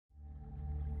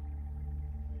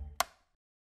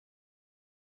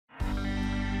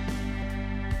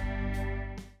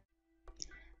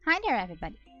Hi there,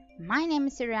 everybody. My name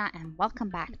is Surya, and welcome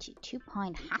back to 2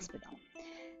 Point Hospital.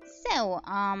 So,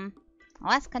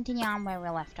 let's continue on where we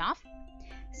left off.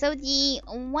 So the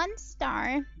 1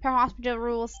 star per hospital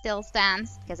rule still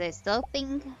stands, because I still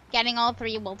think getting all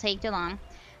 3 will take too long.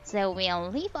 So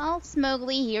we'll leave all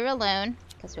Smogly here alone,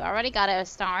 because we already got a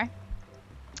star.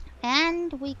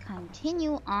 And we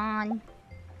continue on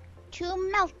to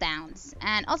Meltdowns,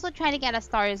 and also try to get a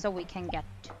star so we can get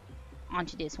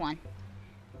onto this one.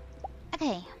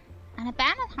 Okay, an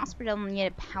abandoned hospital near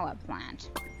the power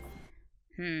plant.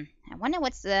 I wonder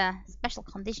what's the special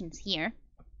conditions here.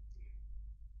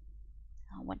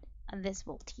 What this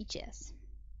will teach us.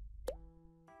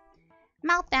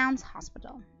 Meltdowns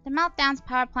Hospital. The Meltdowns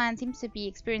power plant seems to be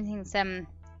experiencing some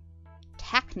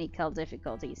technical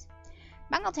difficulties.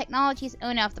 Bungle Technologies,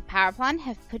 owner of the power plant,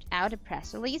 have put out a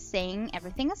press release saying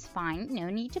everything is fine, no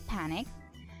need to panic.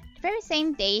 The very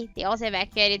same day, they also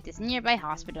evacuated this nearby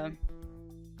hospital.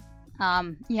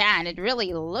 Yeah, and it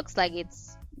really looks like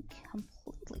it's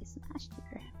completely smashed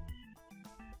here.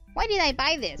 Why did I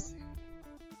buy this?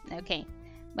 Okay,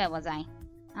 where was I?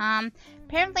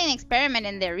 Apparently an experiment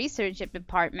in their research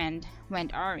department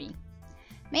went awry.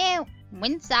 Mayor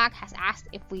Windsock has asked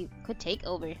if we could take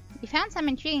over. We found some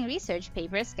intriguing research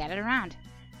papers scattered around.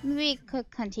 Maybe we could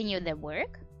continue the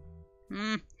work?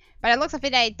 But it looks of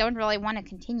it I don't really want to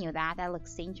continue that. That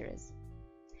looks dangerous.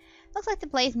 Looks like the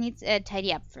place needs a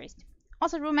tidy up first.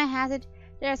 Also, rumor has it,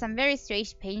 there are some very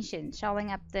strange patients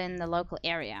showing up in the local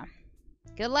area.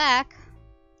 Good luck!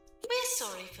 We're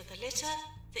sorry for the litter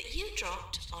that you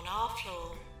dropped on our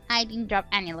floor. I didn't drop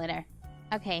any litter.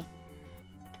 Okay.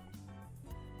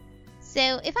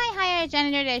 So, if I hire a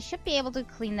janitor, they should be able to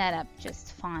clean that up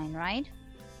just fine, right?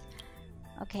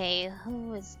 Okay,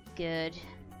 who is good?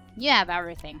 You have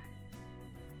everything.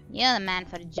 You're the man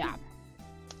for the job.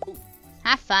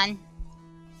 Have fun.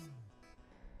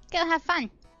 Go have fun.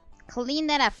 Clean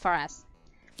that up for us.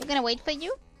 We're gonna wait for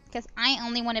you, because I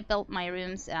only want to build my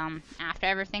rooms after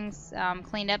everything's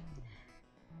cleaned up.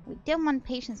 We don't want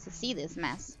patients to see this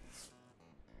mess.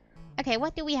 Okay,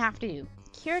 what do we have to do?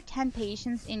 Cure 10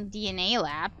 patients in DNA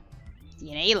lab.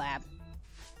 DNA lab?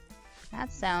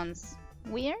 That sounds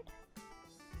weird.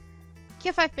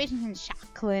 Cure 5 patients in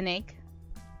shock clinic.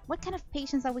 What kind of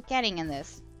patients are we getting in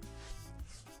this?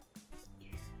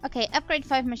 Okay, upgrade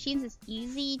 5 machines is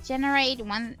easy. Generate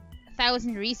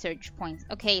 1,000 research points.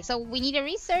 Okay, so we need a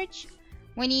research.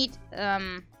 We need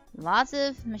lots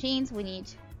of machines. We need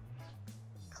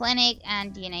clinic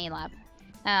and DNA lab.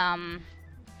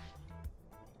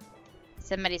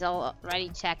 Somebody's already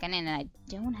checking in and I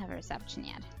don't have a reception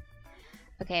yet.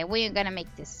 Okay, we're gonna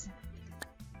make this.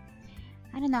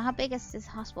 I don't know, how big is this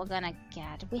hospital gonna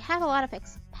get? We have a lot of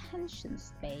expansion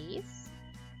space.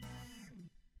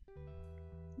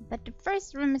 But the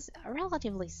first room is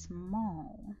relatively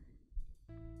small.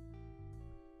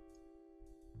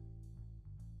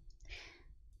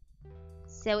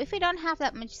 So if we don't have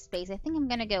that much space, I think I'm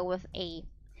gonna go with a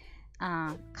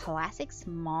classic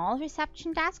small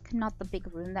reception desk, not the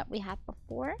big room that we had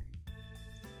before.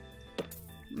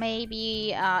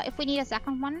 Maybe if we need a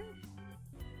second one,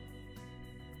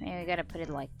 maybe we gotta put it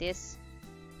like this.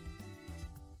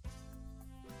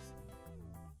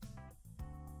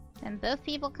 And both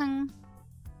people can...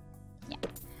 Yeah,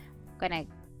 I'm gonna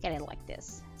get it like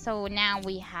this. So now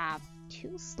we have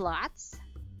 2 slots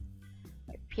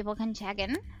where people can check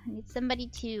in. I need somebody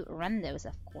to run those,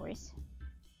 of course.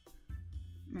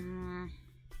 Can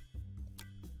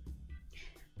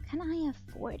I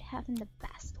afford having the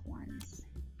best ones?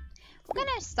 We're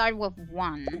gonna start with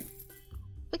 1.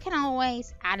 We can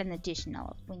always add an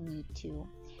additional if we need to.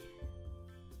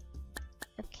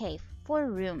 Okay, 4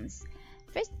 rooms.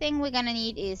 First thing we're gonna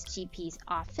need is GP's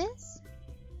office.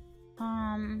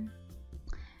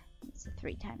 It's a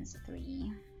 3 times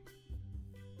 3.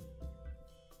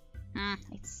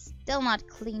 It's still not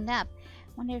cleaned up.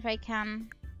 Wonder if I can...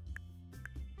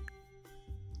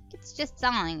 It's just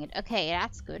selling it. Okay,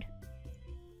 that's good.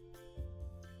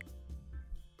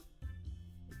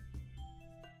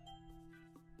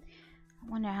 I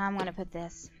wonder how I'm gonna put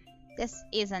this. This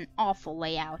is an awful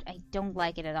layout. I don't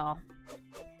like it at all.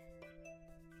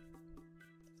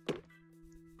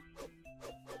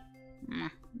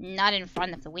 Not in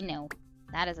front of the window.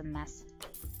 That is a mess.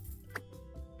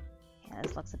 Yeah,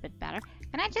 this looks a bit better.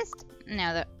 Can I just...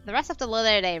 No, the rest of the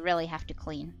litter they really have to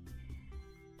clean.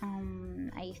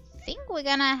 I think we're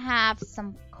gonna have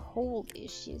some cold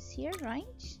issues here, right?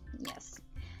 Yes.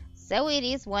 So it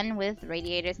is one with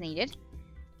radiators needed.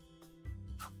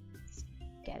 Let's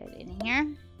get it in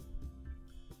here.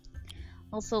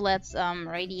 Also, let's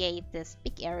radiate this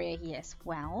big area here as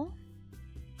well.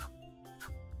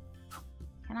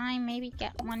 Can I maybe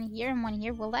get one here and one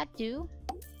here? Will that do?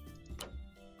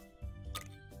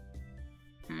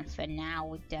 For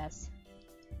now, it does.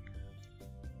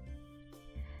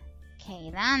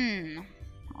 Okay, then.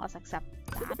 Let's accept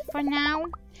that for now.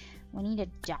 We need a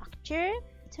doctor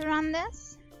to run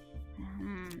this.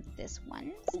 This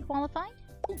one's qualified.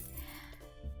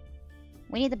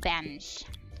 We need a bench.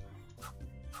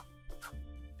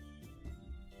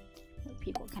 Where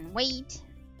people can wait.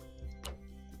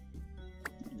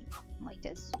 Like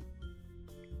this.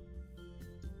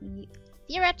 We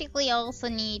theoretically also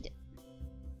need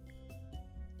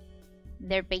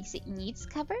their basic needs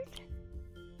covered.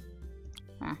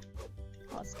 Huh.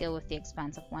 Let's go with the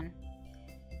expensive one.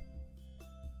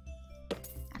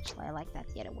 Actually, I like that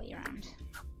the other way around.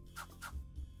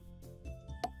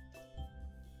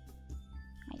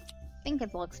 I think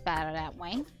it looks better that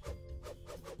way.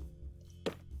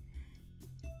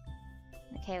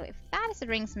 Okay, if that is the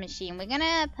drinks machine, we're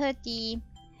gonna put the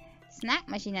snack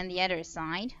machine on the other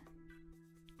side.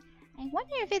 I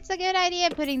wonder if it's a good idea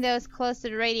putting those close to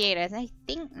the radiators. I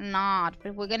think not,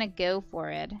 but we're gonna go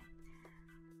for it.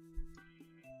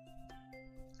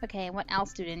 Okay, what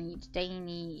else do they need? They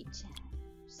need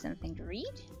something to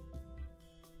read.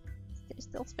 Is there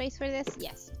still space for this?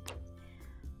 Yes.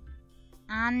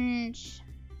 And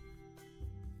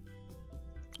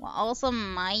we'll also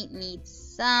might need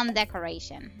some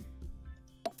decoration.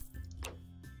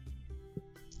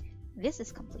 This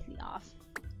is completely off.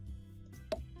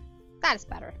 That is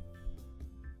better.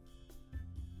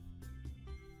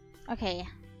 Okay.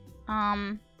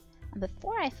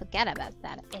 Before I forget about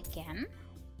that again,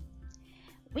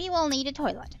 we will need a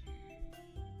toilet.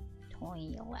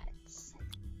 Toilets.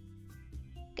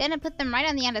 Gonna put them right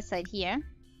on the other side here.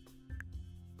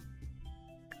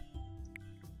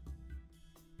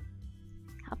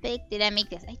 How big did I make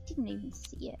this? I didn't even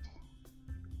see it.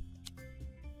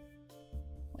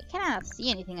 We cannot see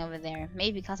anything over there.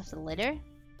 Maybe because of the litter.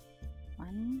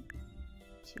 1,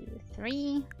 2,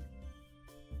 3.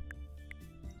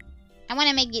 I want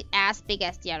to make it as big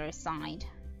as the other side.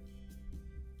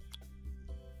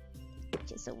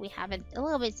 Just so we have it a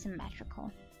little bit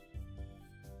symmetrical.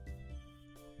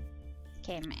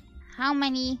 Okay, how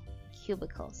many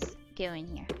cubicles go in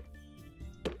here?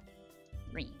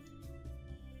 3.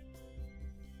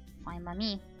 Fine by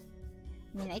me.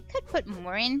 I mean, I could put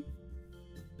more in.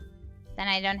 Then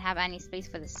I don't have any space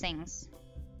for the sinks.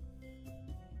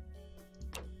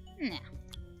 No.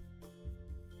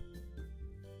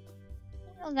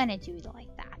 We're gonna do it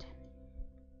like that.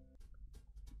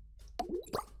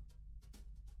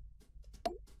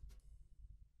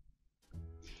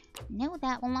 No,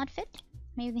 that will not fit.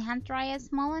 Maybe the hand dryer is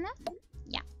small enough?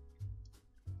 Yeah.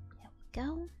 There we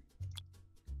go.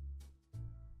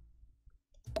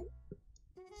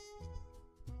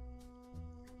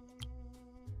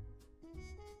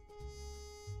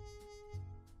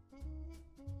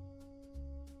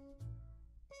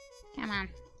 Come on.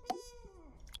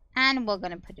 And we're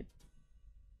gonna put a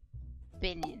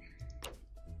bin in.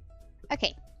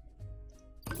 Okay.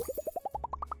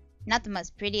 Not the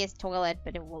most prettiest toilet,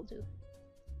 but it will do.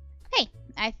 Okay,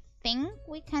 I think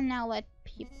we can now let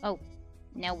people... Oh,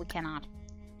 no we cannot.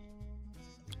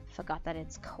 Forgot that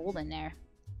it's cold in there.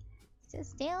 Is there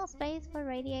still space for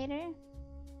radiator?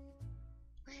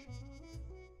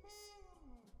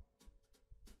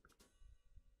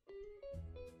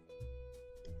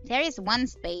 There is one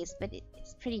space, but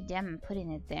it's pretty dumb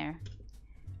putting it there.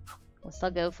 We'll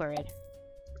still go for it.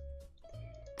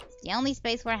 It's the only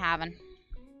space we're having.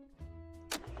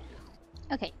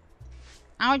 Okay.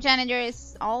 Our janitor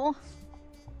is all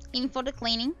in for the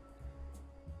cleaning.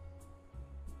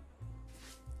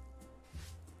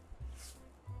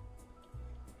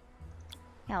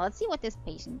 Yeah, let's see what this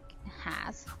patient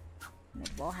has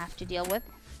that we'll have to deal with.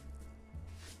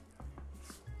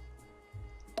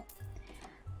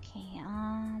 Okay,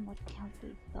 what can we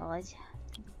build?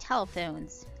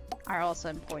 Telephones are also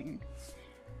important.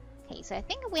 Okay, so I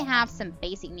think we have some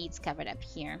basic needs covered up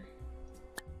here.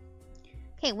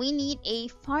 Okay, we need a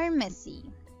pharmacy.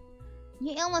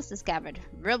 New illness discovered.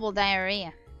 Verbal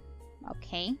diarrhea.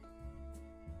 Okay.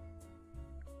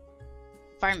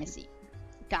 Pharmacy.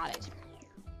 Got it.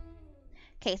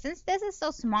 Okay, since this is so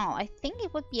small, I think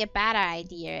it would be a bad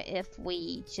idea if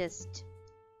we just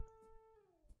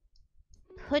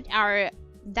put our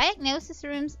diagnosis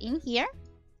rooms in here.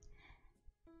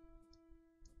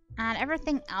 And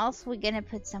everything else we're gonna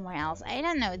put somewhere else. I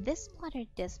don't know, this plot or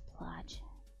this plot?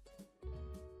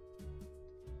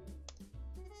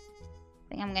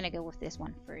 I think I'm gonna go with this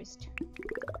one first.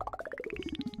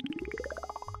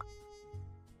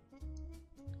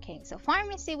 Okay, so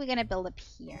pharmacy we're gonna build up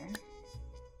here.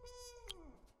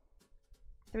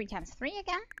 3 times 3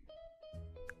 again.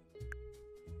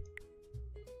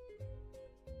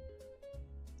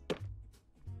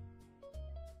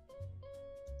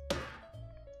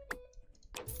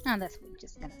 Oh, that's what we're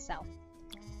just gonna sell.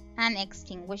 An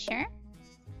extinguisher.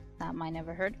 That might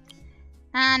never hurt.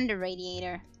 And a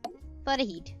radiator for the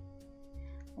heat.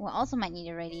 We also might need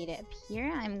a radiator up here.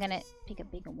 I'm gonna pick a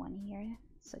bigger one here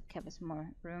so it covers more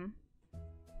room.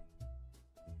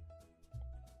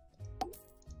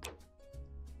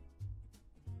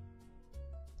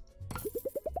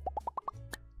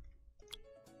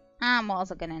 I'm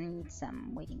also gonna need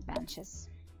some waiting benches.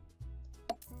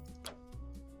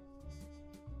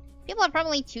 People are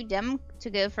probably too dumb to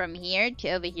go from here to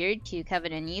over here to cover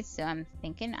the needs, so I'm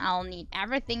thinking I'll need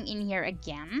everything in here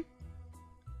again.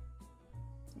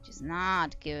 Which is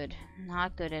not good.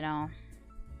 Not good at all.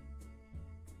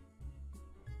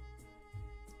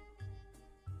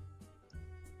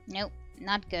 Nope,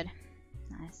 not good.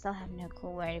 I still have no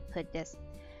clue where to put this.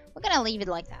 We're gonna leave it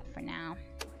like that for now.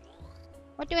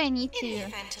 What do I need to... In the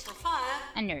event of a fire,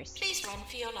 a nurse. please run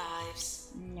for your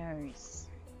lives. Nurse.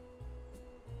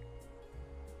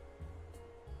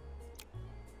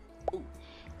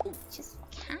 Just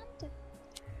can't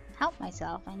help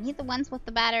myself. I need the ones with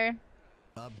the better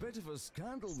A bit of a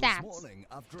scandal stats, this morning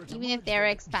after it even if emerged they're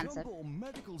that expensive. Jumbo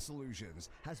Medical Solutions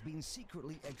has been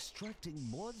secretly extracting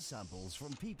blood samples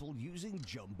from people using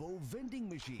jumbo vending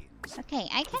machines. Okay,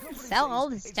 I The can company sell says all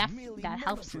the it's stuff merely that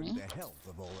helps monitoring me. the health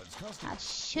of all its customers, That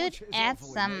should which is add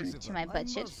awfully some nice of to my them, I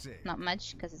budget. must say. Not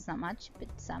much, because it's not much, but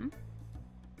some.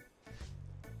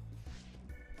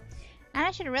 And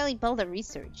I should really build a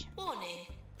research. Warning,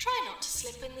 try not to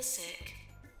slip in the sick.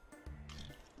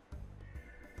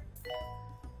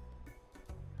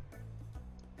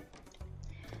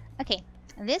 Okay,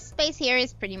 this space here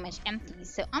is pretty much empty,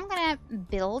 so I'm gonna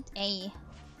build a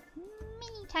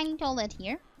mini tiny toilet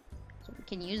here, so we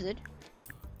can use it.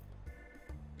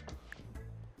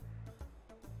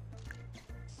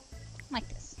 Like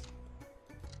this.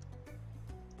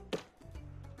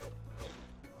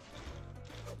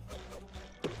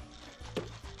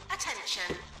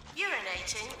 Attention,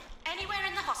 urinating anywhere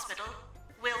in the hospital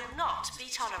will not be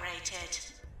tolerated.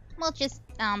 We'll just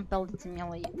build it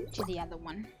similar to the other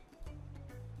one.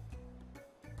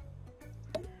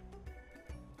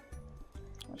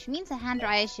 Which means the hand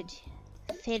dryer should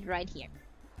fit right here.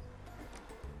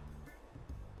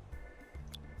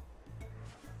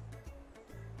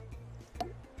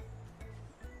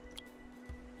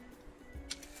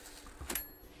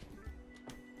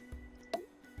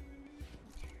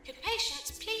 Could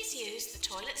patients please use the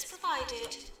toilets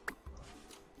provided?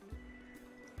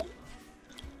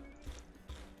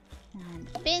 And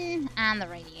the bin and the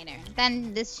radiator.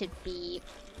 Then this should be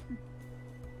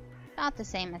about the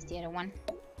same as the other one.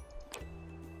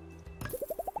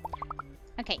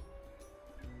 Okay.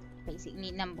 Basically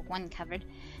need number 1 covered.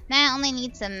 Now I only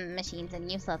need some machines and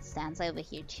newslet stands over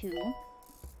here too.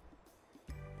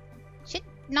 Should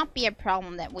not be a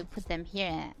problem that we put them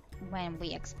here when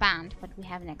we expand, but we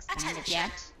haven't expanded Attention,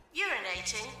 yet.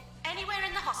 urinating anywhere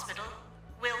in the hospital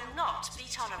will not be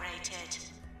tolerated.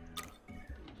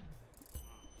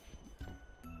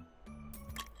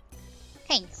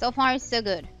 Okay, so far so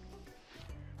good.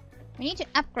 We need to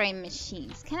upgrade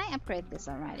machines. Can I upgrade this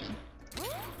already?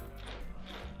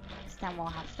 Then we'll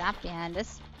have that behind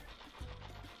us.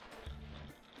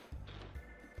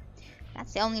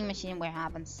 That's the only machine we're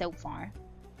having so far.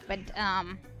 But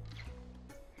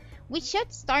we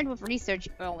should start with research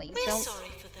early. We're So sorry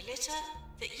for the litter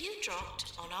that you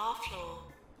dropped on our floor.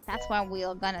 that's where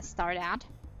we're gonna start at.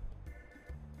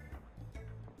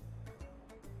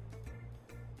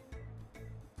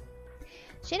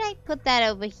 Should I put that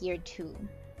over here too?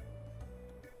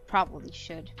 Probably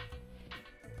should.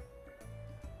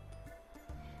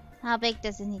 How big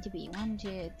does it need to be? 1,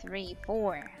 2, 3,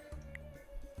 4.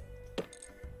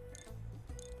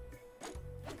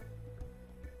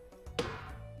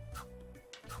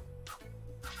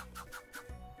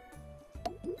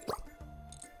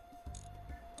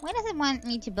 Why does it want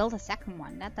me to build a second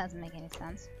one? That doesn't make any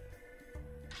sense.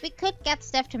 We could get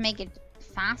stuff to make it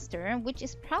faster, which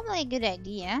is probably a good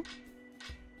idea.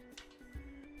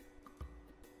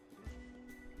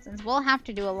 Since we'll have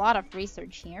to do a lot of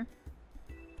research here.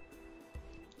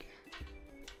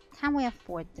 Can we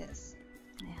afford this?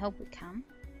 I hope we can.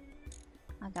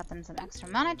 I got them some extra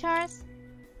monitors.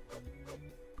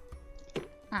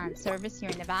 And service here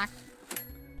in the back.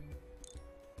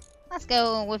 Let's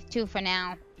go with 2 for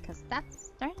now, because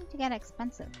that's starting to get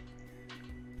expensive.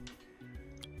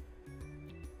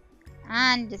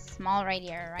 And this small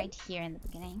radiator right here in the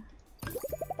beginning.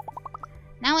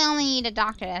 Now we only need a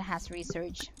doctor that has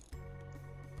research.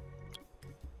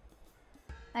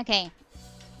 Okay.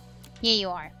 Here you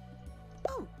are.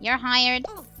 You're hired.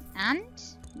 And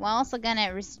we're also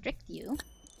gonna restrict you.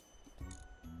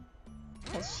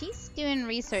 Because she's doing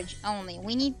research only.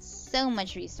 We need so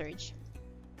much research.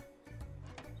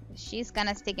 She's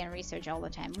gonna stick in research all the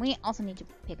time. We also need to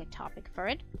pick a topic for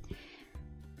it.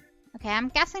 Okay, I'm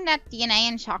guessing that DNA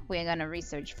and shock we're gonna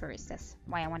research first. That's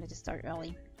why I wanted to start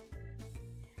early.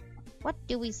 What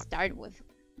do we start with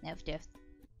of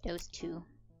those two?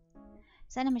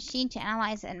 Send a machine to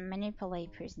analyze and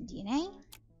manipulate person DNA.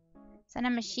 Send a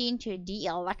machine to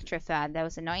de-electrify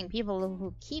those annoying people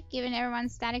who keep giving everyone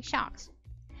static shocks.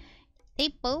 They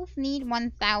both need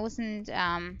 1000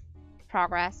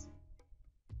 progress.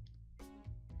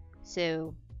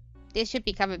 So this should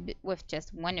be covered with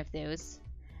just one of those.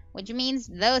 Which means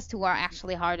those two are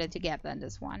actually harder to get than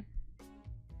this one.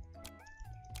 I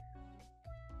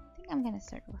think I'm gonna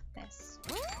start with this.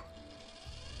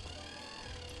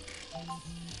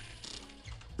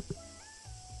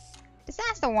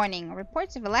 Disaster warning.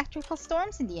 Reports of electrical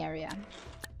storms in the area.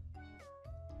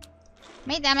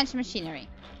 May damage machinery.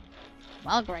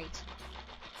 Well, great.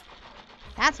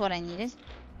 That's what I needed.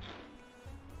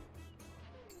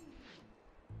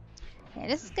 Okay,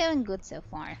 this is going good so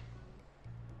far.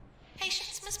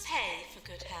 Patients must pay for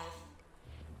good health.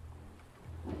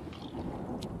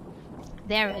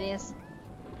 There it is.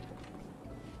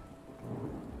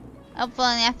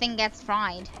 Hopefully nothing gets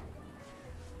fried.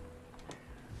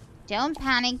 Don't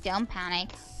panic, don't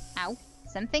panic. Ow.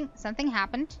 Something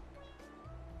happened.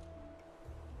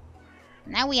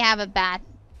 Now we have a bad...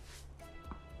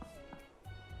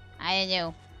 I don't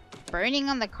know. Burning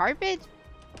on the carpet?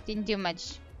 Didn't do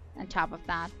much on top of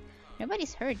that.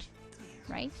 Nobody's hurt,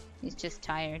 right? He's just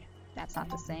tired. That's not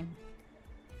the same.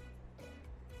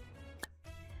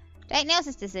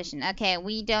 Diagnosis decision. Okay,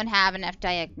 we don't have enough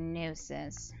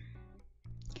diagnosis.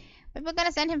 But we're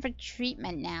gonna send him for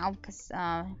treatment now, because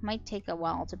it might take a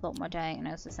while to build more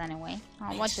diagnosis anyway.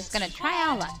 We're just gonna try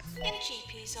our luck. In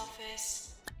GP's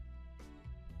office.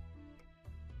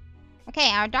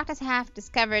 Okay, our doctors have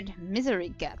discovered misery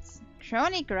guts.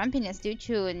 Chronic grumpiness due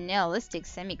to a nihilistic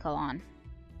semicolon.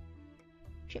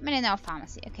 Treatment in our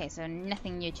pharmacy. Okay, so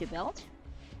nothing new to build.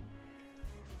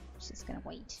 Just gonna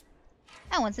wait.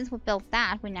 Oh, and since we built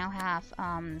that, we now have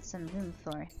some room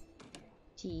for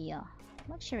the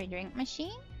luxury drink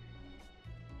machine.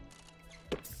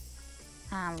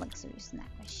 Luxury snack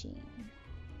machine.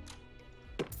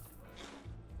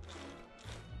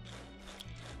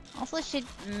 Also should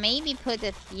maybe put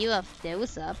a few of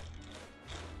those up.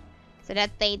 So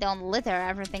that they don't litter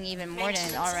everything even more than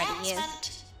it already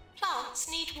is. Plants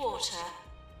need water.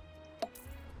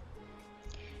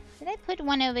 Did I put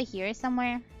one over here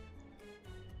somewhere?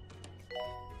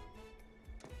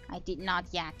 I did not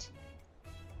yet.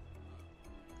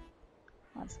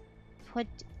 Let's put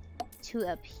 2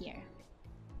 up here.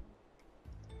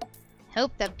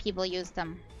 Hope that people use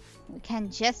them. We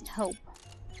can just hope.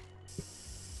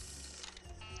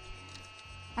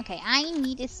 Okay, I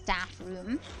need a staff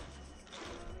room.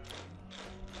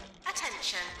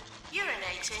 Attention.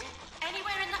 Urinating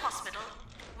anywhere in the hospital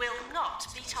will not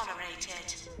be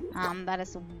tolerated. That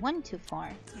is one too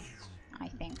far, I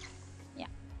think. Yeah.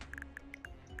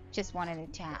 Just wanted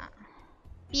it to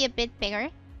be a bit bigger.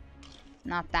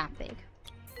 Not that big.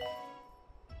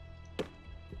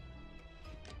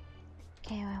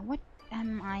 Okay, what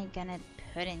am I gonna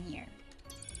put in here?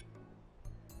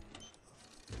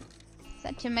 Is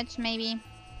that too much, maybe?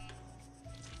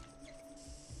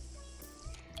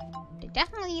 They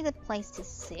definitely need a place to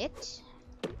sit.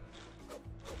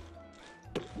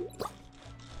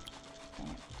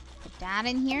 Put that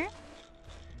in here.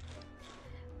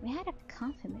 We had a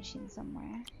coffee machine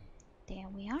somewhere. There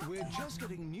we are. We're just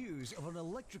getting news of an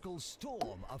electrical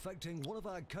storm affecting one of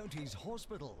our county's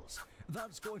hospitals.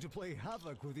 That's going to play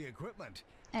havoc with the equipment.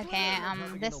 Okay,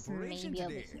 this may be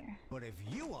over here. But if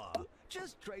you are,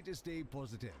 just try to stay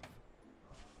positive.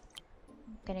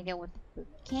 I'm gonna go with the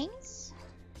bookcase.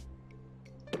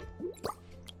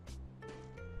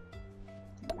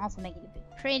 I'm also making it a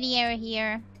bit prettier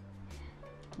here.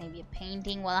 Maybe a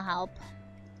painting will help.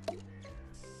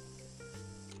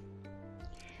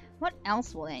 What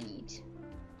else will I need?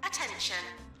 Attention.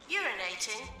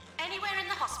 Urinating anywhere in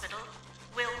the hospital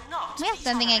will not We have be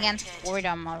something tolerated. against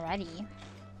boredom already.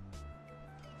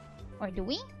 Or do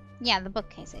we? Yeah, the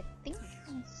bookcase, I think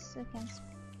it's against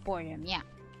boredom, yeah.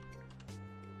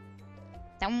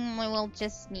 Then we will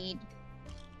just need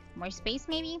more space,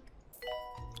 maybe?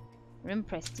 Room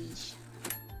prestige.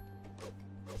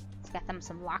 Let's get them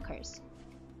some lockers.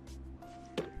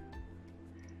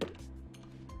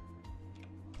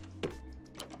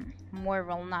 More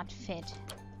will not fit.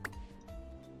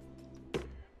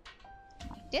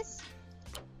 Like this.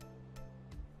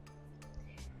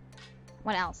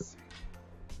 What else?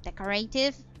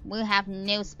 Decorative. We'll have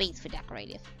no space for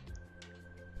decorative.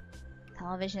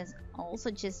 Television is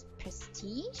also just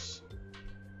prestige.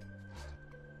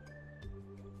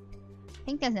 I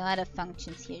think there's no other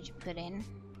functions here to put in.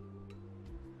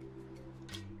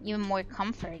 Even more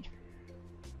comfort.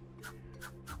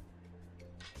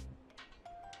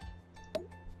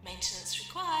 Maintenance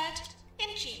required in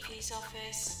GP's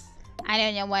office. I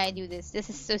don't know why I do this.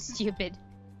 This is so stupid.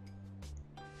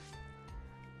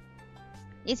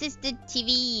 This is the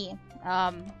TV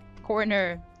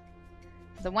corner.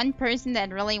 The one person that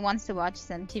really wants to watch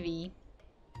some TV.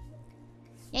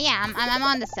 Yeah, I'm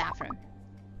on the staff room.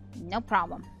 No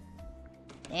problem.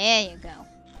 There you go.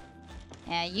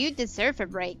 Yeah, you deserve a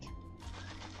break.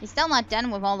 He's still not done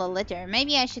with all the litter.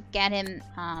 Maybe I should get him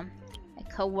a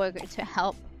co-worker to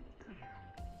help.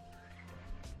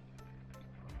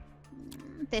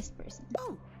 This person.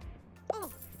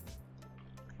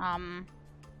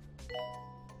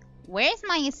 Where's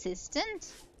my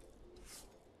assistant?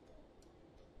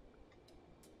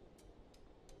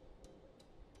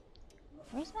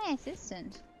 Where's my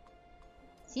assistant?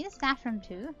 Is he in the staff room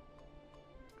too?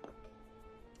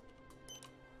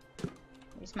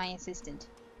 Where's my assistant?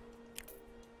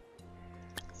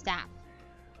 Staff.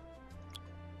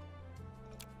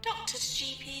 Doctor's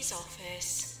GP's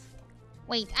office.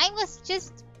 Wait, I was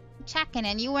just checking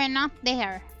and you were not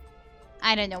there.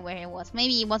 I don't know where he was.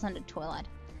 Maybe he was on the toilet.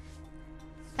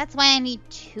 That's why I need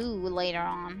two later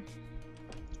on.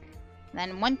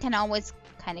 Then one can always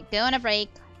kind of go on a break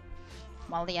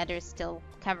while the other is still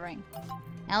covering.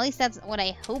 At least that's what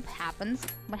I hope happens.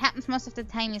 What happens most of the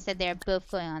time is that they're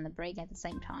both going on the break at the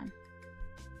same time.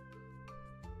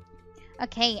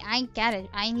 Okay, I get it.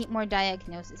 I need more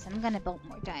diagnosis. I'm gonna build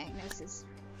more diagnosis.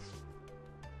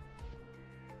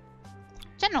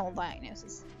 General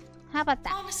diagnosis. How about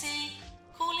that? Pharmacy.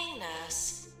 Calling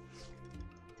nurse.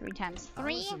 3 times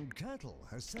 3. Alison Kettle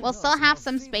has sent We'll us still have her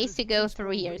some space to go favourite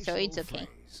through here, so it's inspirational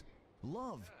okay. phrase.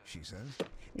 Love, she says,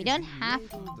 We is don't the have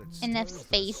ladle that enough stirs the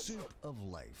space. soup of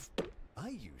life. I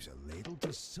use a ladle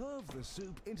to serve the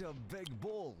soup into big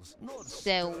bowls, not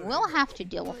So stir it. we'll have to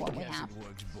deal with I what we guess have. it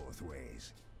works both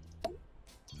ways.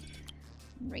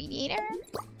 Radiator.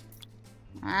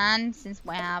 And since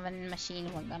we have a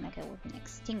machine, we're gonna go with an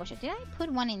extinguisher. Did I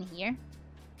put one in here?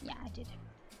 Yeah, I did.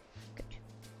 Good.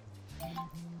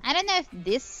 I don't know if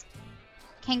this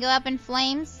can go up in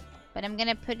flames, but I'm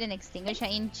gonna put an extinguisher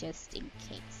in just in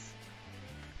case.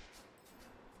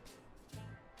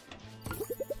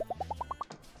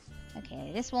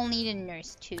 Okay, this will need a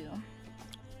nurse too.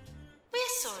 We're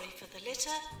sorry for the litter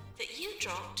that you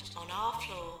dropped on our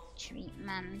floor.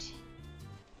 Treatment.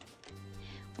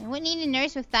 We would need a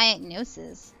nurse with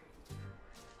diagnosis.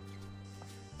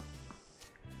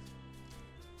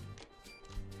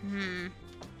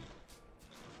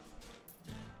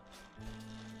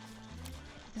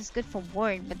 This is good for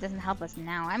ward, but doesn't help us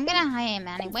now. I'm gonna hire him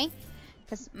anyway.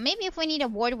 Because maybe if we need a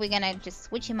ward, we're gonna just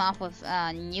switch him off with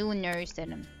a new nurse that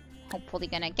I'm hopefully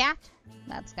gonna get.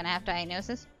 That's gonna have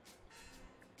diagnosis.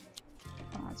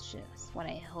 That's just what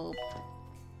I hope.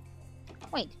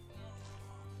 Wait.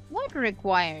 What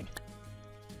required?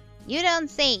 You don't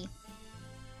say.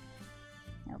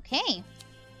 Okay.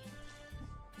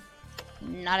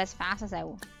 Not as fast as I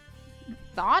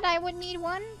thought I would need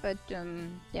one, but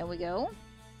there we go.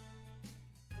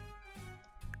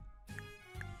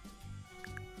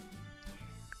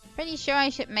 Pretty sure I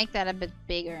should make that a bit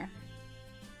bigger.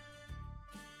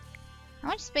 How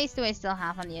much space do I still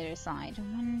have on the other side?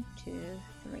 1, 2,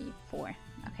 3, 4.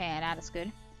 Okay, that is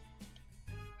good.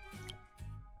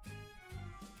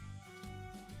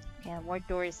 Okay, the ward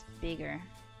door is bigger.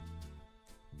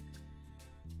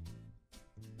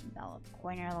 Develop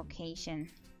corner location.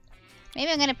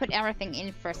 Maybe I'm gonna put everything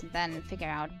in first and then figure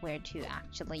out where to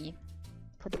actually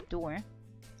put the door.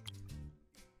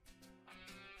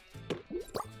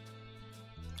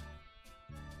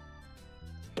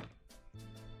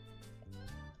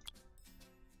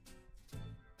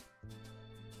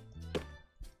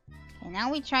 Okay,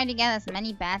 now we try to get as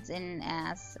many bats in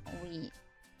as we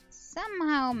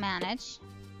somehow manage.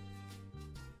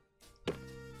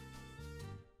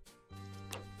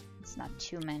 It's not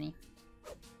too many.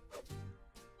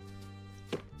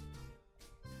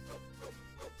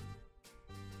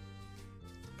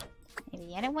 Maybe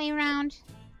the other way around.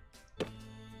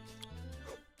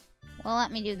 Well,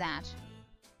 let me do that.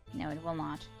 No, it will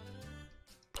not.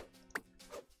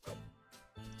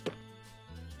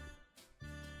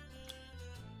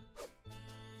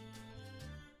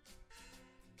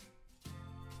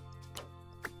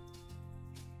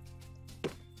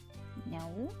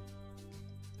 No.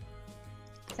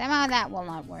 Somehow that will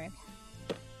not work.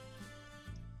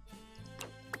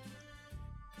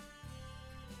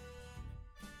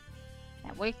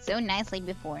 That worked so nicely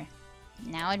before.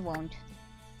 Now it won't.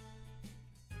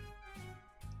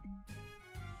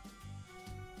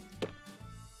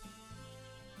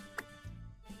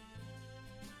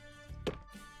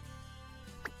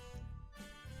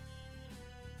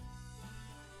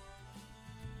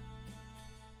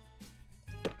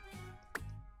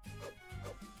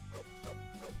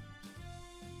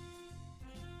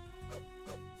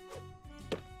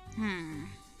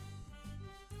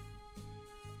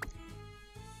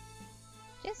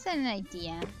 Just an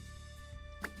idea.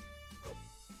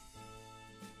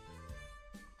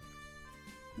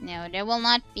 No, there will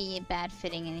not be bad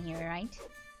fitting in here, right?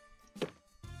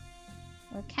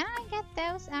 Or can I get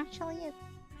those actually?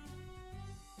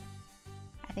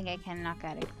 I think I can knock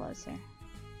at it closer.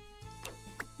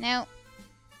 No.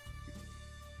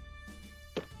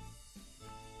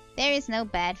 There is no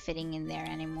bad fitting in there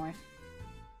anymore.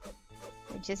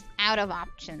 We're just out of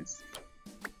options.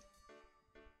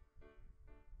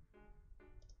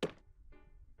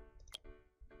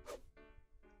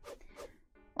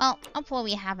 Well, hopefully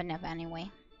we have enough anyway.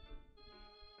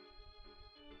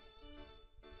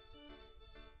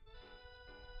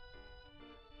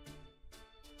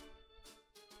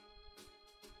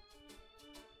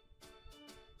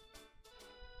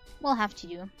 We'll have to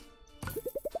do.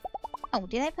 Oh,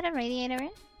 did I put a radiator in?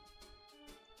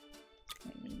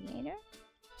 Radiator?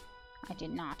 I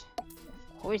did not.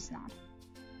 Of course not.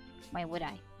 Why would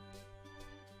I?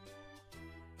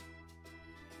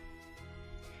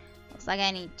 Looks like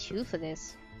I need 2 for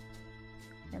this.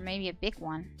 Or maybe a big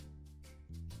one.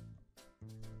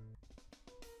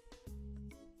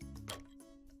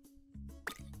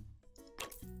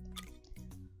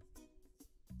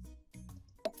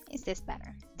 Is this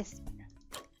better? This is better.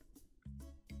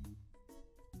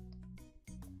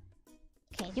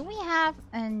 Okay, do we have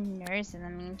a nurse in the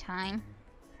meantime?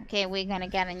 Okay, we're gonna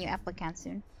get a new applicant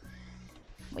soon.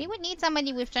 We would need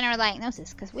somebody with general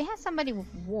diagnosis, because we have somebody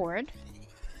with ward.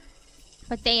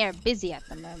 But they are busy at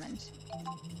the moment.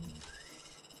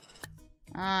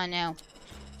 Oh no.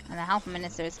 And the health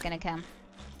minister is gonna come.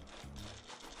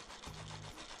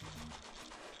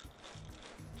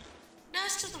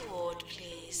 Nurse to the ward,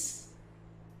 please.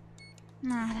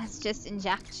 No, that's just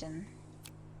injection.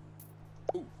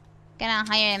 Gonna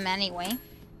hire him anyway.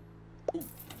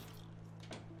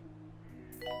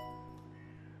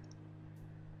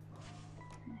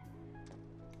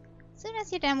 As soon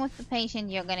as you're done with the patient,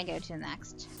 you're gonna go to the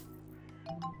next.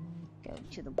 Go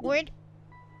to the ward.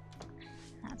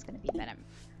 That's gonna be a better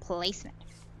placement.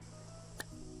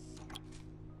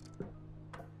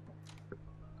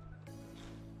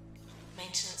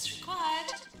 Maintenance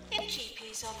required in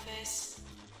GP's office.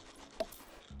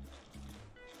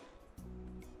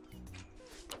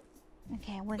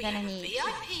 Okay, we're We gonna have need...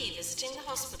 VIP visiting the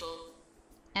hospital.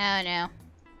 Oh no.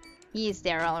 He's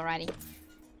there already.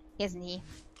 Isn't he?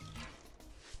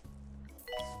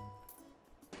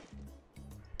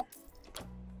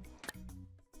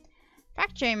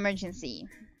 Fracture emergency.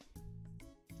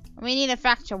 We need a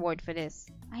fracture ward for this.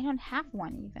 I don't have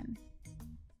one even.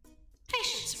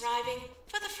 Patients arriving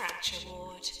for the fracture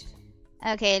ward.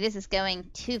 Okay, this is going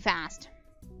too fast.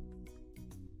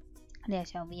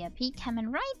 There's your VIP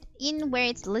coming right in where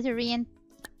it's literally in.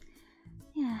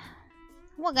 Yeah.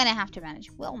 We're gonna have to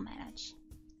manage. We'll manage.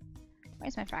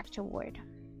 Where's my fracture ward?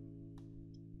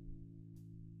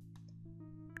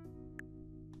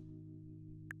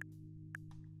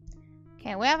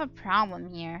 Okay, we have a problem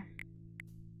here.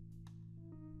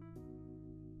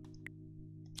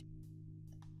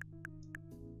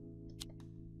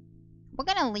 We're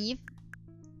gonna leave.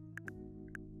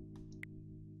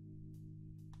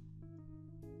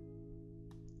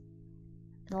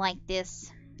 Like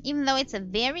this. Even though it's a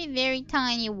very, very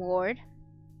tiny ward.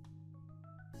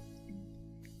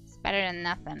 It's better than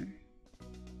nothing.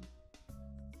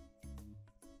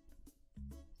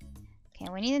 Okay,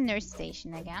 we need a nurse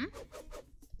station again.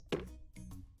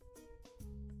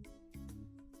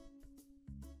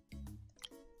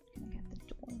 Gonna get the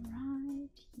door right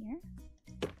here.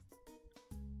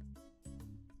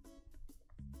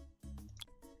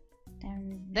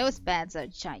 And those beds are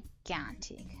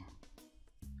gigantic.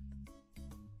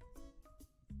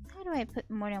 How do I put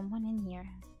more than one in here?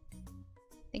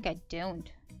 I think I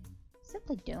don't.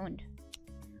 Simply don't.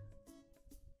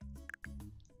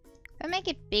 If I make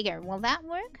it bigger, will that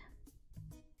work?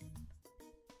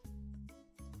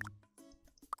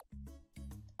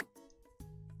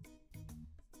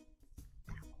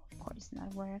 That will of course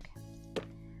not work.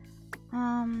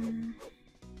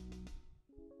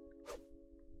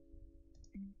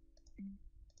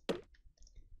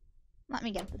 let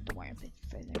me get the door a bit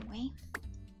further away.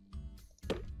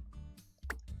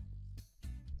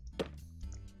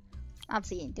 Let's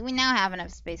see. Do we now have enough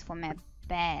space for my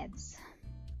beds?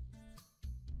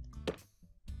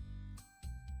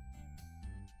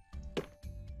 I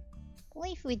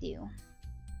believe we do.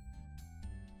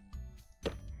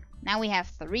 Now we have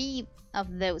 3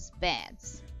 of those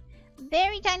beds.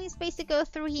 Very tiny space to go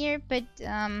through here, but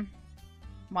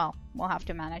well, we'll have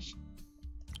to manage.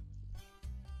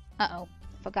 Uh-oh,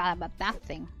 forgot about that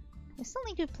thing. We still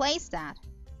need to place that.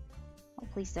 Oh,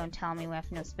 please don't tell me we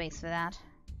have no space for that.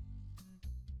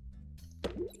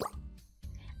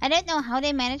 I don't know how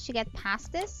they managed to get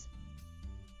past this,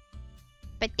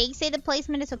 but they say the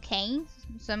placement is okay,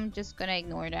 so I'm just gonna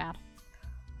ignore that.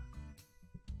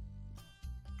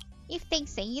 If they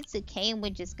say it's okay,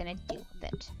 we're just gonna deal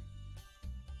with it.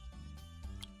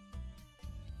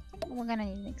 We're gonna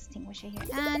need an extinguisher here,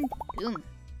 and boom.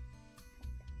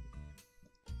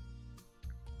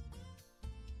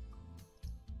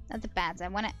 Not the beds, I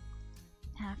wanna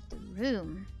have the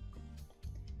room.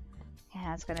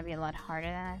 Yeah, it's gonna be a lot harder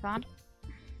than I thought.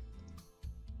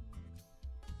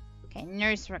 Okay,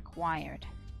 nurse required.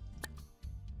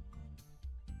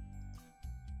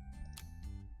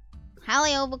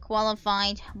 Highly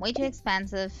overqualified, way too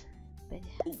expensive, but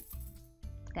it's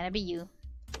gonna be you.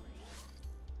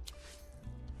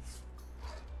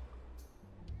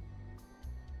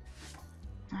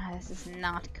 Ah, this is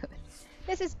not good.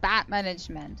 This is bad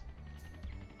management.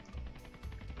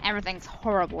 Everything's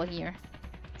horrible here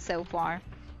so far.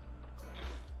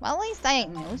 Well, at least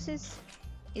diagnosis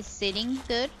is sitting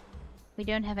good. We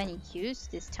don't have any queues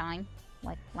this time,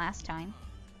 like last time.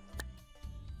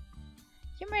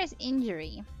 Humorous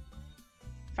injury.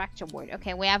 Fracture ward.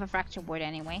 Okay, we have a fracture ward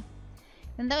anyway.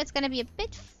 Even though it's gonna be a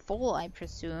bit full, I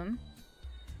presume.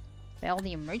 By all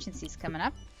the emergencies coming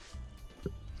up.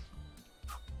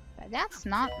 But that's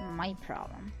not my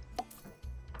problem.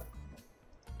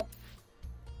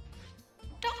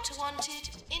 Doctor wanted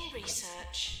in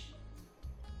research.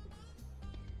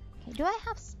 Okay, do I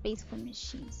have space for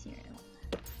machines here?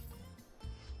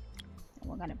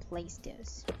 We're gonna place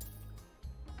those.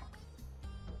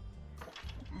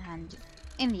 And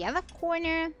in the other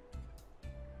corner,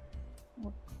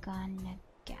 we're gonna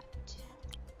get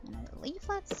another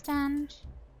leaflet stand.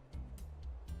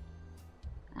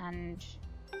 And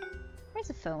where's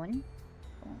the phone?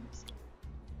 Phones.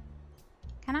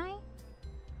 Can I?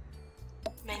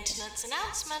 Maintenance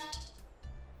announcement.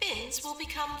 Bins will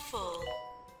become full.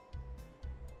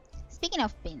 Speaking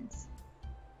of bins,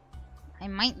 I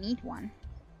might need one.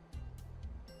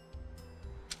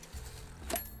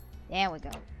 There we go.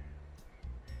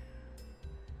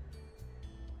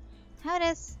 How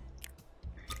does...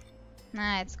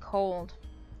 Nah, it's cold.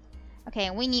 Okay,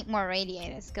 we need more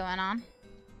radiators going on.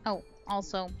 Oh,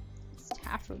 also,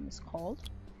 staff room is cold.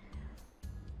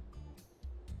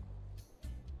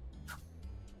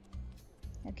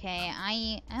 Okay,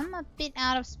 I am a bit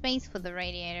out of space for the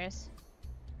radiators.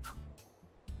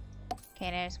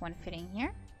 Okay, there's one fitting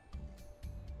here.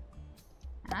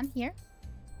 And here.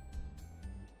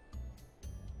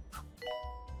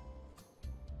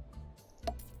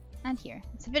 And here.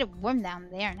 It's a bit warm down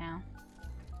there now.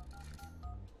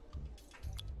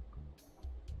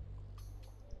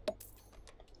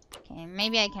 Okay,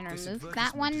 maybe I can remove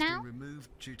that one now. Removed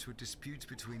due to a dispute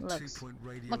between Looks 2 Point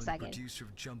Radio like and the it. producer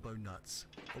of Jumbo Nuts.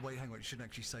 Oh wait, hang on, it shouldn't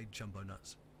actually say Jumbo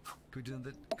Nuts. Can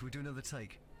we do another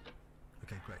take?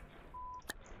 Okay, great.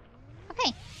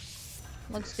 Okay.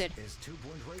 Looks good. Is 2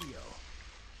 Point Radio.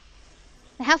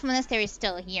 The Health Minister is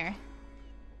still here.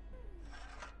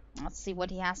 Let's see what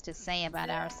he has to say about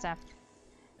our stuff.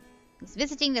 He's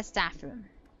visiting the staff room.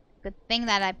 Good thing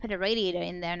that I put a radiator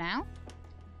in there now.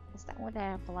 Is that what I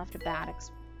have left a bad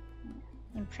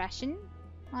impression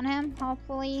on him?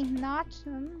 Hopefully not.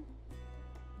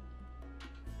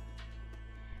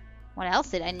 What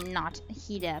else did I not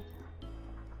heat up?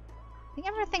 I think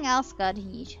everything else got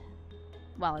heat.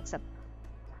 Well, except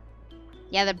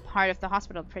the other part of the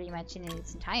hospital pretty much in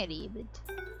its entirety, but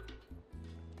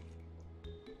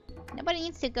nobody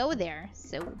needs to go there,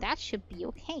 so that should be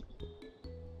okay.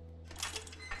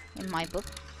 In my book.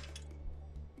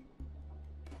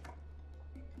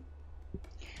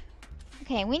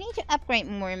 Okay, we need to upgrade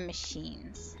more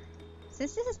machines.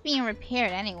 Since this is being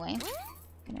repaired anyway,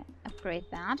 I'm gonna upgrade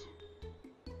that.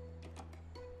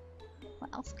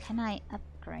 What else can I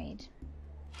upgrade?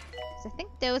 So I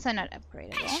think those are not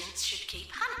upgradable. Patients should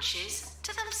keep hunches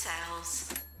to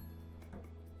themselves.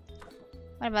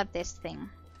 What about this thing?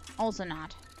 Also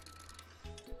not.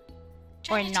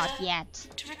 Or Janitor not yet.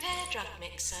 to repair drug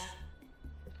mixer.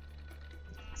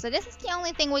 So this is the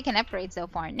only thing we can upgrade so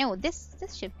far. No, this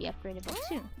should be upgradable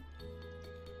too.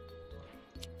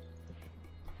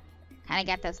 Kinda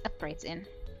got those upgrades in.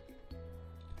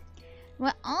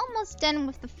 We're almost done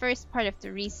with the first part of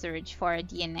the research for a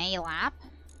DNA lab.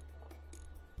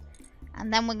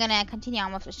 And then we're gonna continue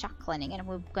on with the shock clinic, and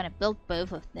we're gonna build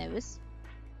both of those.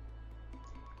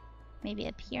 Maybe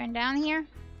up here and down here.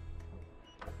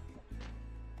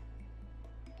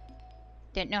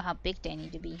 Don't know how big they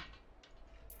need to be.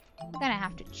 We're gonna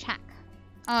have to check.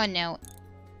 Oh no.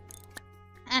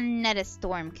 Another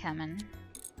storm coming.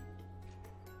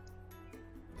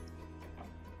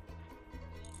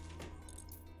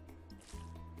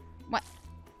 What?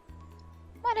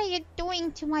 What are you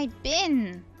doing to my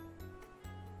bin?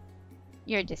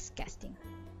 You're disgusting.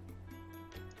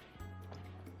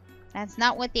 That's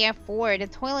not what they're for. The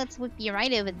toilets would be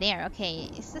right over there. Okay,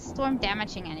 is the storm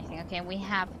damaging anything? Okay, we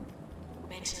have...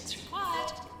 Maintenance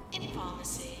required in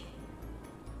pharmacy.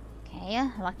 Okay,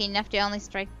 lucky enough to only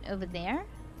strike over there.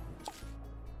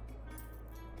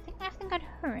 I think nothing got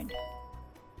hurt.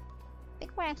 I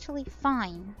think we're actually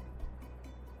fine.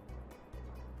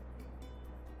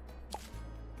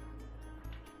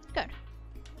 Good.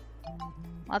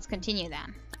 Let's continue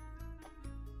then.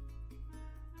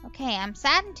 Okay, I'm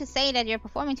saddened to say that you're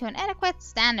performing to an adequate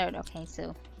standard. Okay,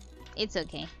 so it's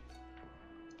okay.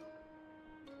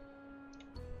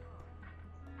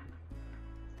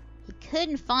 He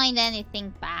couldn't find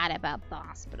anything bad about the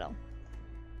hospital.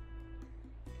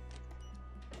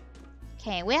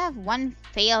 Okay, we have one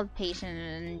failed patient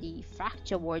in the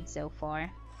fracture ward so far.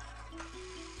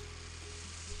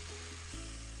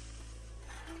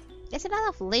 There's a lot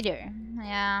of litter.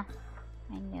 Yeah,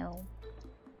 I know.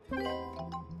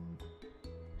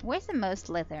 Where's the most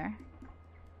litter?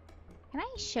 Can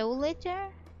I show litter?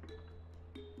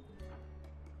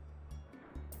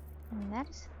 That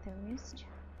is thirst.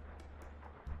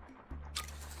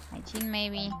 Hygiene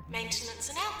maybe.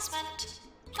 Maintenance announcement.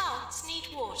 Plants need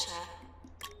water.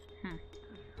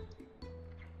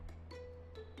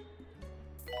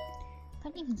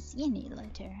 Don't even see any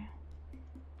litter.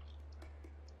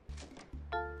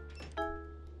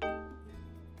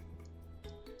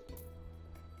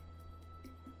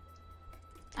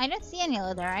 I don't see any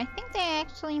litter. I think they're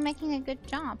actually making a good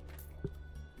job.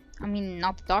 I mean,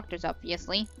 not the doctors,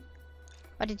 obviously.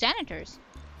 But the janitors.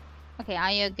 Okay,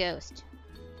 are you a ghost?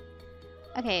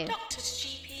 Okay. Doctor to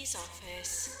GP's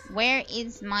office. Where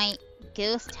is my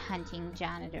ghost hunting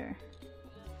janitor?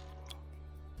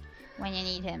 When you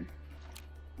need him.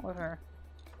 Or her.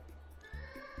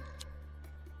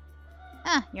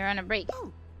 Ah, you're on a break.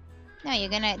 No, you're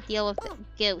gonna deal with the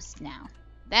ghost now.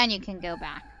 Then you can go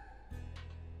back.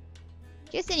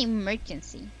 Just an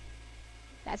emergency.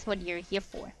 That's what you're here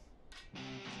for.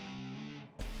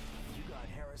 You got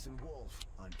Harrison Wolf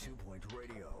on 2 Point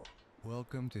Radio.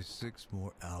 Welcome to 6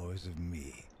 more hours of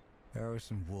me,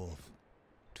 Harrison Wolf,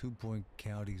 2 Point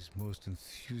County's most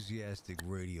enthusiastic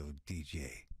radio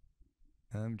DJ.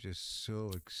 I'm just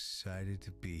so excited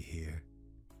to be here.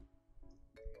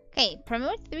 Okay,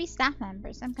 promote 3 staff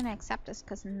members. I'm gonna accept this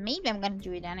because maybe I'm gonna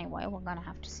do it anyway. We're gonna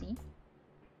have to see.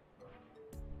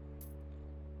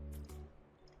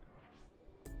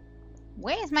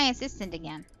 Where is my assistant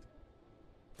again?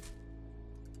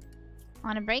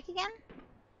 On a break again?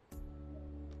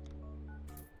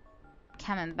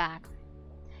 Coming back.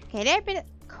 Okay, they're a bit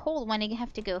cold when they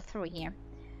have to go through here.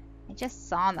 I just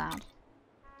saw that.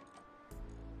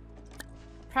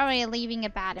 Probably leaving a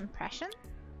bad impression.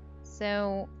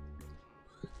 So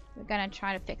we're gonna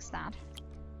try to fix that.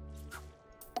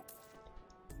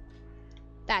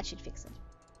 That should fix it.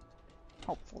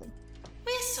 Hopefully.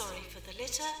 We're sorry for the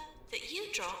litter that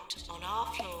you dropped on our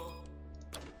floor.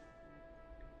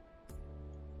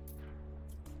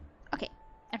 Okay,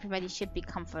 everybody should be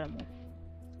comfortable.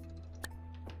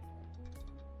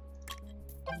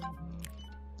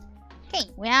 Okay,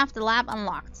 we have the lab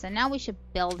unlocked, so now we should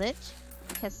build it.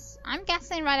 Because I'm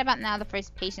guessing right about now the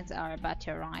first patients are about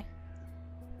to arrive.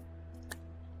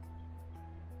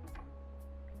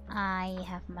 I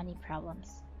have money problems.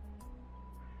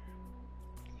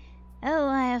 Oh,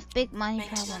 I have big money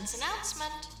Maintenance problems.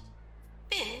 announcement.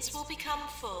 Bins will become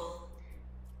full.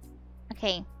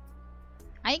 Okay.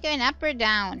 Are you going up or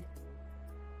down?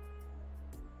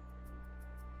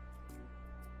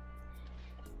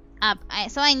 Up.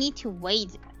 So I need to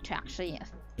wait to actually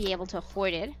be able to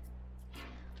afford it.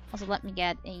 Also, let me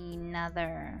get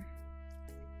another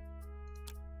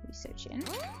research in.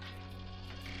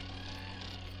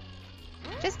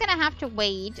 Just gonna have to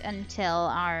wait until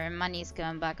our money's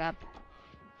going back up.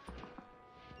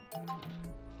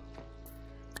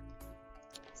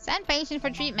 Send patient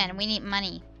for treatment. We need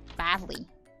money. badly.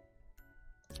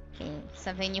 Okay,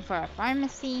 something new for our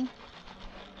pharmacy.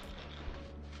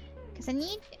 Because I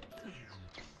need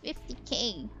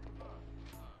 50k.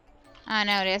 Oh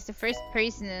no, there's the first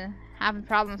person having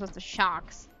problems with the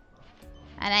shocks.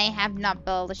 And I have not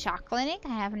built a shock clinic. I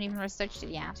haven't even researched it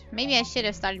yet. Maybe I should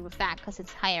have started with that because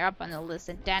it's higher up on the list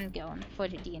and then go for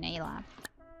the DNA lab.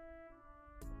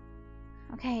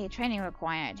 Okay, training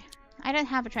required. I don't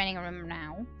have a training room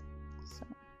now. So.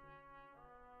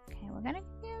 Okay, we're gonna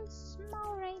do a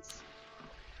small race.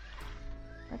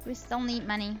 But we still need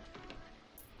money.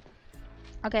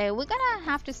 Okay, we're gonna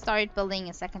have to start building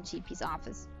a second GP's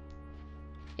office.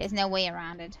 There's no way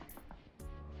around it.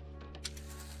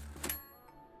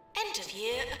 End of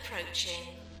year approaching.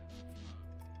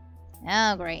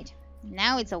 Oh, great.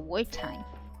 Now it's award time.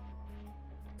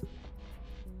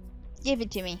 Give it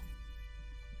to me.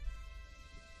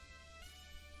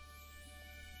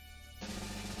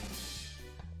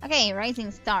 Okay,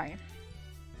 Rising Star.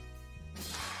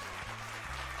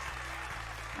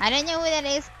 I don't know who that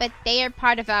is, but they are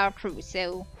part of our crew,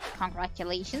 so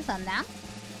congratulations on that.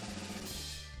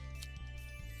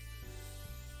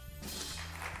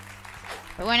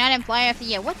 But we're not Employer of the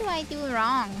Year. What do I do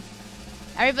wrong?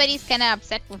 Everybody's kinda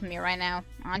upset with me right now,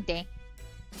 aren't they?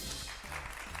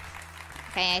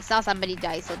 Okay, I saw somebody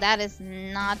die, so that is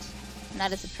not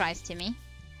a surprise to me.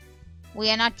 We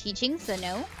are not teaching, so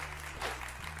no.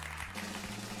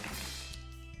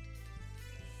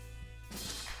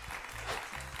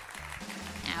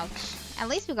 Ouch. At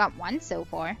least we got one so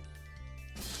far.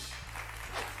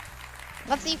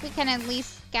 Let's see if we can at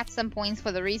least get some points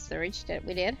for the research that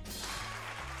we did.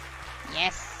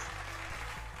 Yes.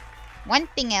 One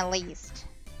thing at least.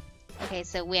 Okay,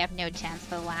 so we have no chance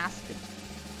for the last. But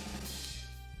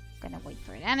gonna wait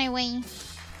for it anyway.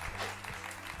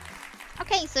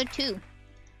 Okay, so 2.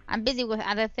 I'm busy with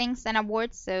other things than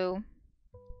awards, so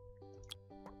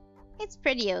it's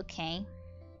pretty okay.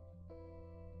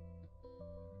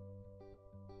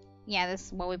 Yeah, this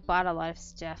is where we bought a lot of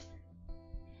stuff.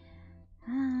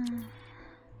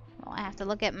 Well, I have to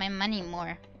look at my money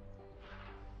more.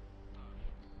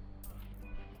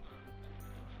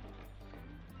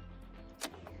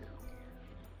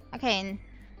 Okay,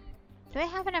 do I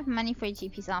have enough money for a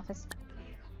GP's office?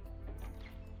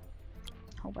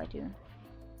 Hope I do.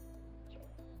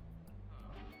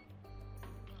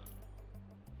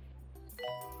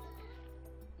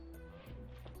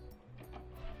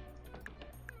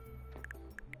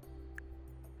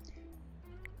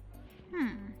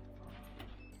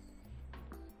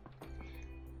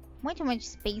 Way too much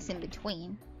space in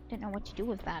between. Don't know what to do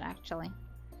with that, actually.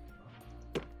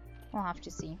 We'll have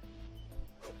to see.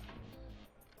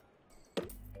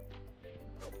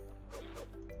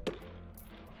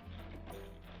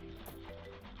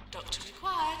 Doctor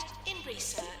required in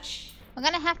research. We're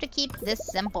gonna have to keep this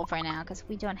simple for now, because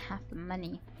we don't have the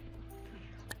money.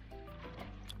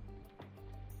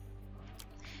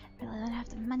 Really don't have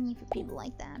the money for people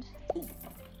like that.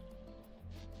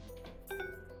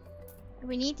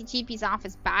 We need the GP's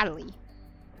office badly.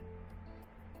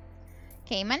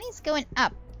 Okay, money's going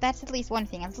up. That's at least one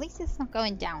thing. At least it's not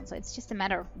going down. So it's just a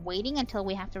matter of waiting until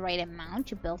we have the right amount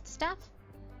to build stuff.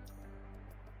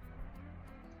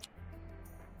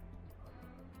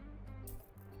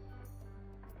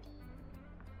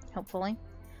 Hopefully.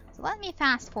 So let me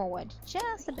fast forward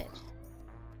just a bit.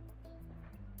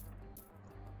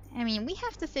 I mean, we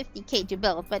have the 50k to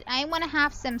build, but I want to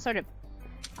have some sort of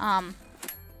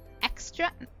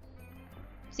extra.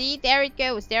 See, there it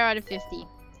goes. There are the 50.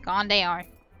 Gone they are.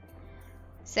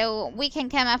 So we can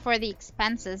come up for the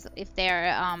expenses if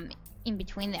they're in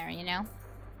between there, you know.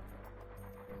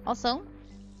 Also,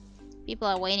 people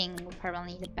are waiting. We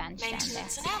probably need a bench down there.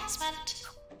 Maintenance announcement.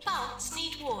 Plants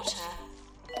need water.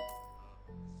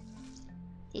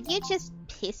 Did you just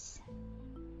piss?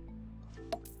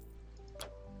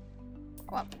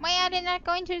 Well, why are they not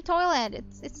going to the toilet?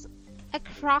 It's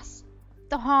across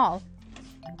the hall.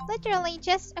 Literally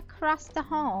just across the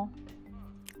hall.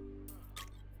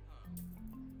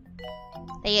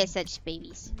 They are such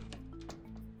babies.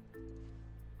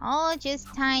 All just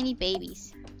tiny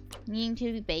babies. Needing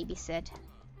to be babysit.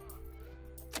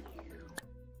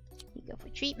 We go for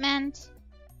treatment.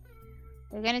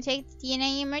 We're gonna take the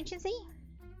DNA emergency.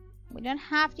 We don't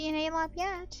have DNA lab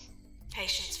yet.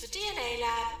 Patients for DNA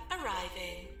lab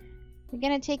arriving. We're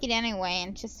gonna take it anyway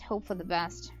and just hope for the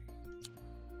best.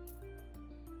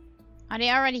 Are they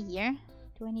already here?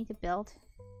 Do I need to build?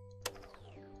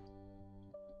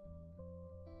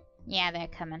 Yeah, they're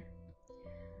coming.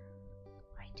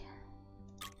 Right.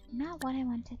 Not what I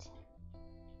wanted.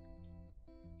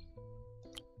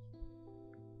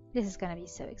 This is gonna be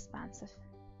so expensive.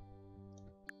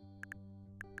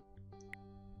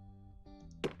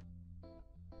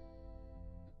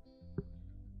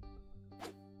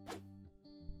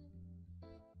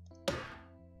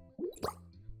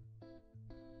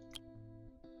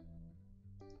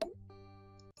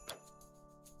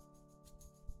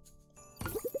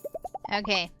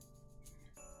 Okay.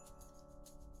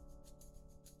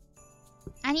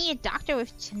 I need a doctor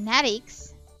with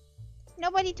genetics.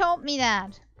 Nobody told me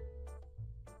that.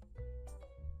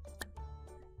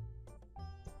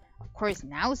 Of course,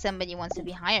 now somebody wants to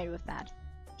be hired with that.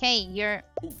 Okay, you're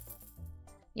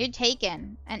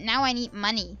taken. And now I need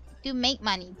money. Do make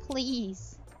money,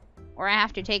 please. Or I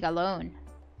have to take a loan.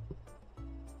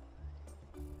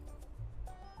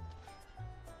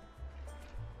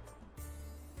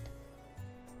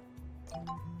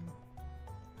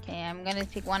 Okay, I'm gonna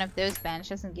pick one of those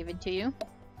benches and give it to you.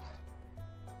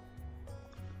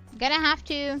 I'm gonna have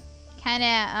to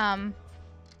kinda,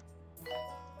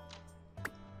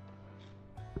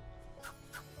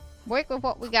 work with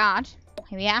what we got.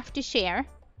 We have to share.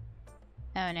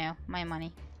 Oh no, my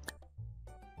money.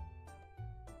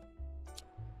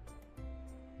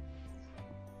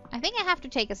 I think I have to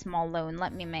take a small loan.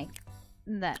 Let me make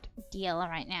that deal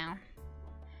right now.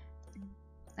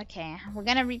 Okay, we're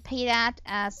gonna repay that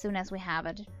as soon as we have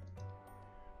it.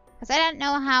 Because I don't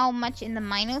know how much in the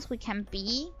minus we can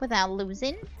be without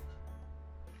losing.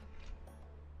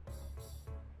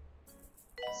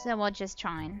 So we'll just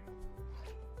try.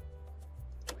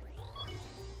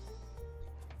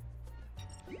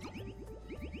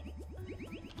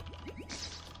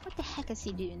 What the heck is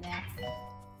he doing there?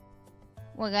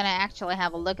 We're gonna actually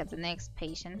have a look at the next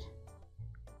patient.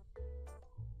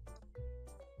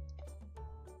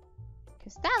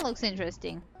 Because that looks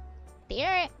interesting.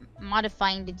 They're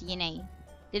modifying the DNA.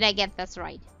 Did I get this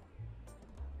right?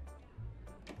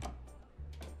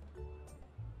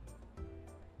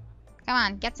 Come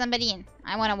on, get somebody in.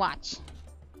 I want to watch.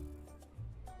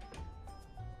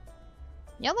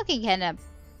 You're looking kind of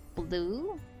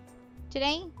blue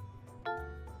today.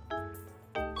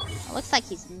 It looks like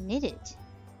he's knitted.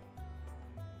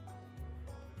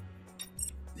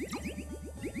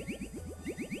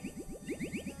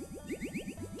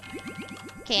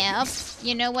 Okay, up.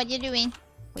 You know what you're doing.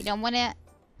 We don't want to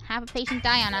have a patient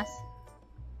die on us.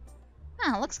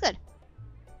 Ah, looks good.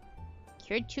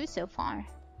 Cured 2 so far.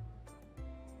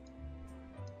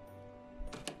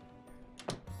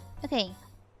 Okay.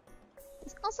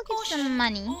 This also gives some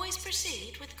money. Always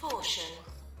proceed with caution.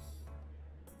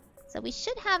 So we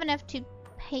should have enough to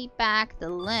pay back the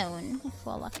loan if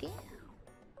we're lucky.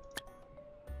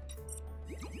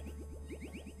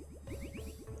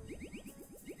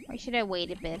 Or should I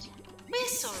wait a bit? We're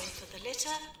sorry for the litter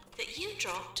that you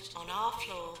dropped on our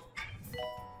floor.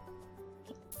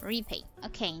 Repay.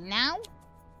 Okay, now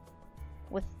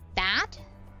with that,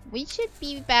 we should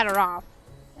be better off.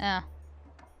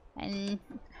 And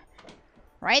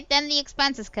right then the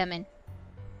expenses come in.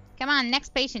 Come on,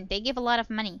 next patient. They give a lot of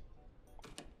money.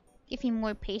 Give him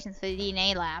more patients for the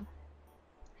DNA lab.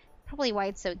 Probably why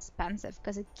it's so expensive,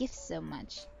 because it gives so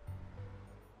much.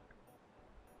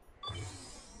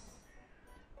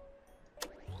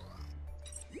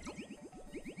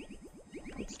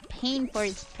 It's paying for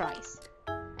its price.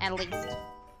 At least.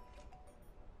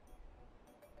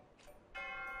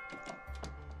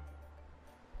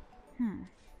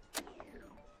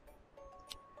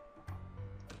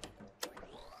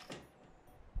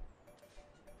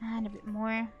 And a bit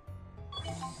more.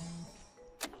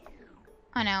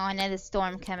 Oh no, another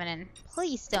storm coming in.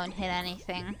 Please don't hit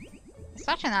anything.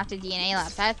 Especially not the DNA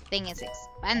lab. That thing is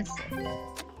expensive.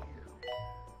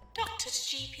 Doctor to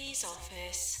GP's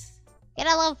office. Get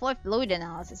a level 4 fluid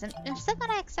analysis. And I'm still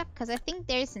gonna accept because I think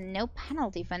there's no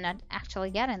penalty for not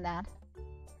actually getting that.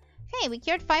 Okay, we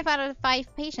cured 5 out of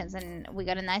 5 patients and we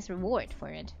got a nice reward for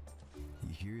it.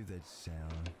 You hear that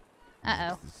sound?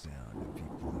 Uh-oh. That's the sound of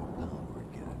people in power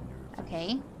get nervous.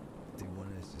 Okay. They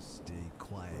want us to stay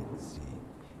quiet, see?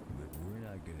 But we're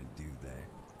not gonna do that.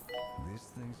 This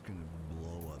thing's gonna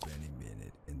blow up any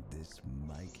minute, and this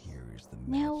mic here is the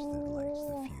match that lights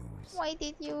the fuse. Why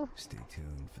did you? Stay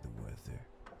tuned for the weather.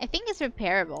 I think it's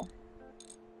repairable.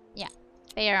 Yeah,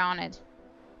 they are on it.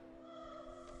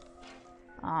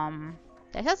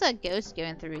 There's also a ghost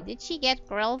going through. Did she get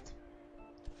grilled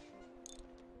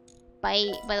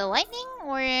by the lightning,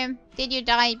 or did you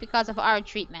die because of our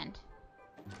treatment?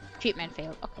 Treatment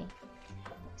failed. Okay.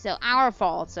 So our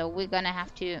fault. So we're gonna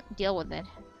have to deal with it.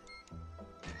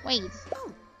 Wait.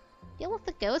 Deal with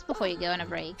the ghost before you go on a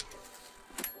break.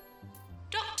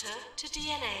 Doctor to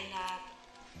DNA lab.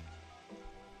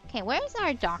 Okay, where is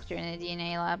our doctor in the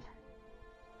DNA lab?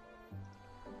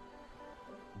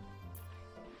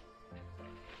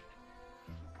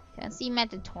 Can I see him at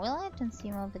the toilet and see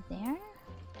him over there?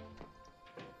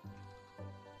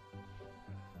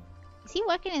 Is he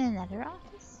working in another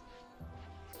office?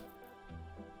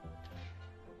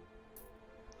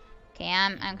 Okay,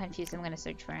 I'm confused. I'm gonna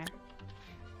search for him.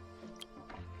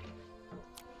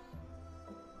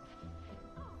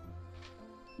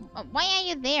 Oh, why are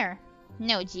you there?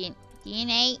 No,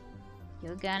 DNA.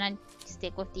 You're gonna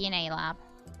stick with DNA lab.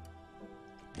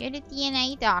 You're the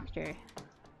DNA doctor.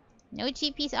 No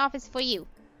GP's office for you.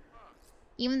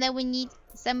 Even though we need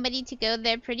somebody to go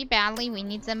there pretty badly, we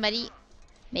need somebody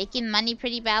making money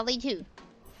pretty badly too.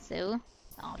 So,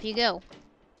 off you go.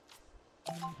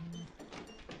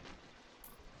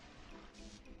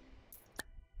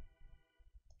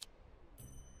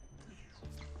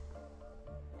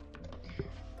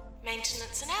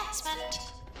 Maintenance announcement.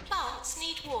 Plants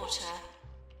need water.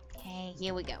 Okay,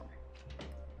 here we go.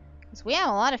 Because we have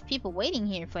a lot of people waiting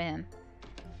here for him.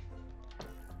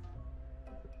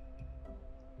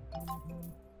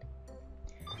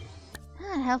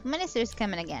 Ah, Health Minister's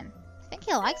coming again. I think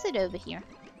he likes it over here.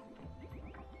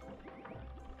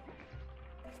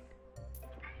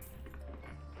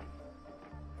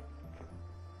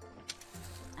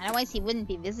 Otherwise he wouldn't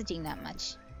be visiting that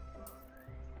much.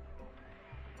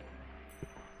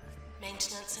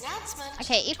 Maintenance announcement.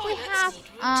 Okay, if we Toilets have need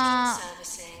routine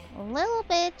servicing. a little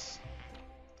bit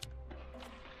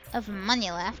of money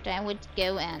left, I would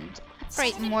go and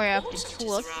upgrade Someone more of the important is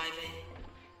tools. arriving.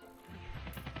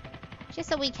 Just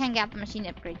so we can get the machine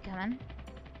upgrade coming.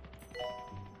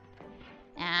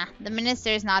 Ah, the minister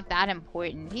is not that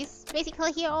important. He's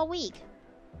basically here all week.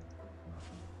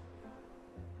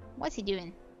 What's he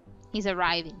doing? He's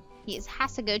arriving. He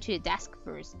has to go to the desk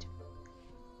first,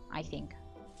 I think.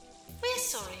 We're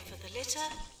sorry for the litter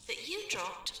that you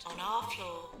dropped on our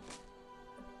floor.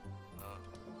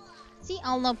 See,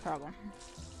 all no problem.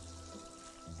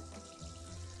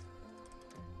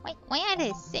 Wait, why are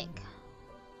they sick?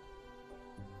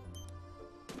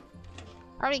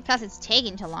 Probably because it's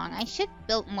taking too long. I should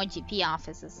build more GP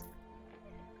offices.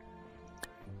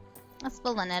 Let's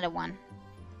build another one.